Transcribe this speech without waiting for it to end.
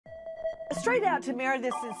Straight out to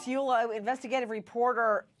Meredith Ciulo, investigative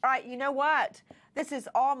reporter. All right, you know what? This is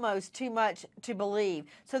almost too much to believe.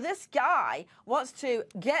 So this guy wants to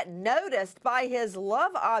get noticed by his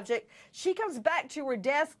love object. She comes back to her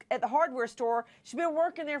desk at the hardware store. She's been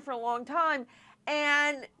working there for a long time,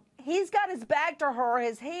 and he's got his back to her,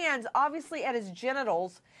 his hands obviously at his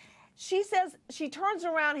genitals. She says she turns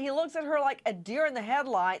around, he looks at her like a deer in the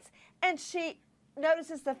headlights, and she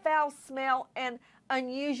notices the foul smell and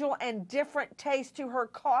unusual and different taste to her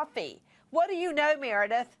coffee. What do you know,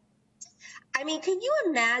 Meredith? I mean, can you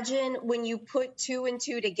imagine when you put two and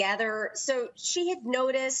two together? So she had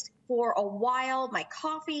noticed for a while, my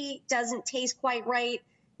coffee doesn't taste quite right.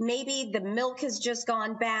 Maybe the milk has just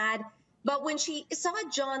gone bad. But when she saw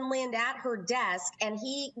John Lind at her desk, and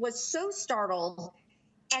he was so startled,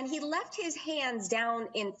 and he left his hands down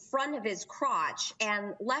in front of his crotch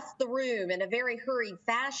and left the room in a very hurried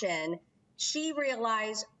fashion, she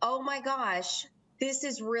realized, oh my gosh, this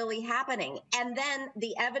is really happening. And then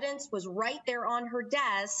the evidence was right there on her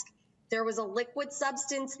desk. There was a liquid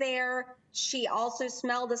substance there. She also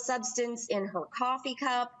smelled a substance in her coffee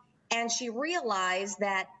cup. And she realized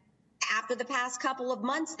that after the past couple of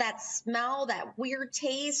months, that smell, that weird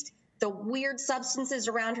taste, the weird substances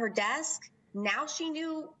around her desk, now she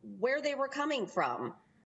knew where they were coming from.